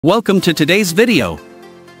Welcome to today's video.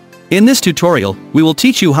 In this tutorial, we will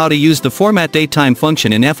teach you how to use the FormatDateTime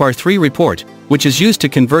function in fr3 report, which is used to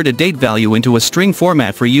convert a date value into a string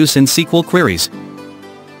format for use in SQL queries.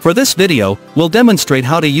 For this video, we'll demonstrate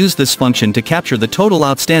how to use this function to capture the total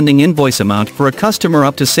outstanding invoice amount for a customer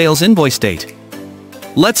up to Sales Invoice Date.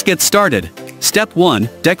 Let's get started. Step 1.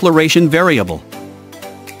 Declaration variable.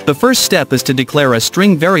 The first step is to declare a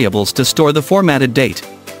string variables to store the formatted date.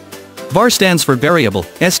 var stands for variable,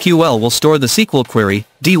 SQL will store the SQL query,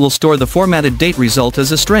 D will store the formatted date result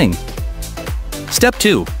as a string. Step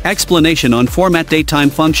 2. Explanation on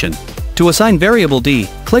FormatDateTime function. To assign variable D,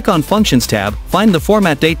 click on Functions tab, find the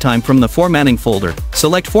FormatDateTime from the Formatting folder,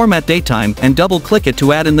 select FormatDateTime and double-click it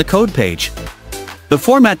to add in the code page. The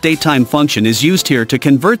FormatDateTime function is used here to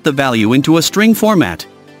convert the value into a string format.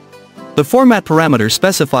 The format parameter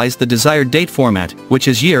specifies the desired date format, which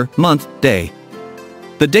is year, month, day.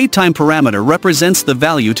 The datetime parameter represents the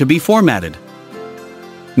value to be formatted.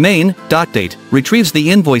 Main.date retrieves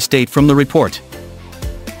the invoice date from the report.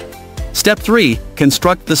 Step 3.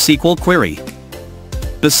 Construct the SQL query.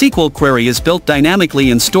 The SQL query is built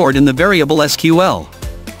dynamically and stored in the variable SQL.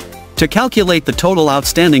 To calculate the total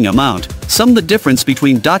outstanding amount, sum the difference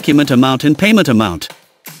between document amount and payment amount.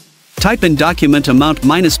 Type in document amount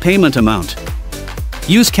minus payment amount.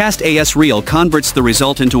 Use cast as real converts the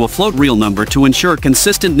result into a float real number to ensure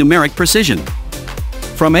consistent numeric precision.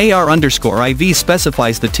 From AR_IV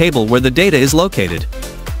specifies the table where the data is located.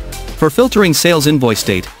 For filtering sales invoice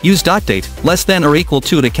date, use .date less than or equal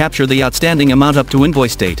to capture the outstanding amount up to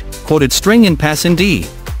invoice date, quoted string and pass in D.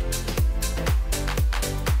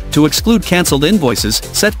 To exclude cancelled invoices,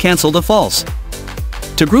 set cancel to false.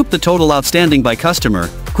 To group the total outstanding by customer,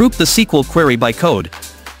 group the SQL query by code.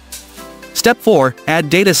 Step 4.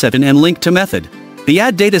 AddDataset and LinkTo method. The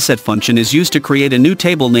AddDataset function is used to create a new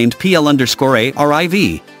table named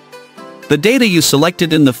PL_ARIV. The data you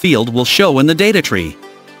selected in the field will show in the data tree.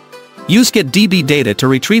 Use getDBData to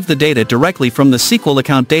retrieve the data directly from the SQL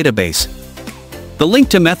account database. The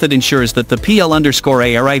LinkTo method ensures that the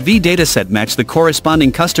PL_ARIV dataset match the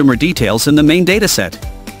corresponding customer details in the main dataset.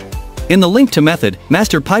 In the LinkTo method,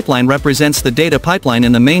 master pipeline represents the data pipeline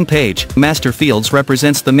in the main page, master fields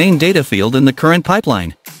represents the main data field in the current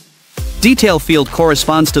pipeline. Detail field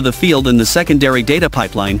corresponds to the field in the secondary data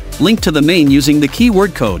pipeline, linked to the main using the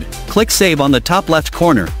keyword code. Click Save on the top left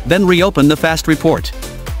corner, then reopen the fast report.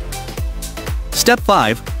 Step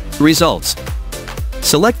 5. Results.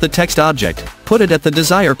 Select the text object, put it at the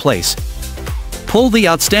desired place. Pull the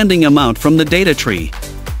outstanding amount from the data tree.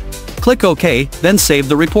 Click OK, then save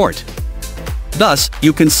the report. Thus,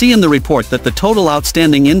 you can see in the report that the total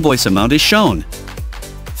outstanding invoice amount is shown.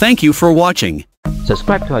 Thank you for watching.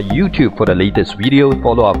 Subscribe to our YouTube for the latest video,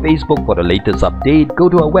 follow our Facebook for the latest update, go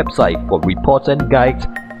to our website for reports and guides.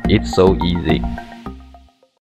 It's so easy.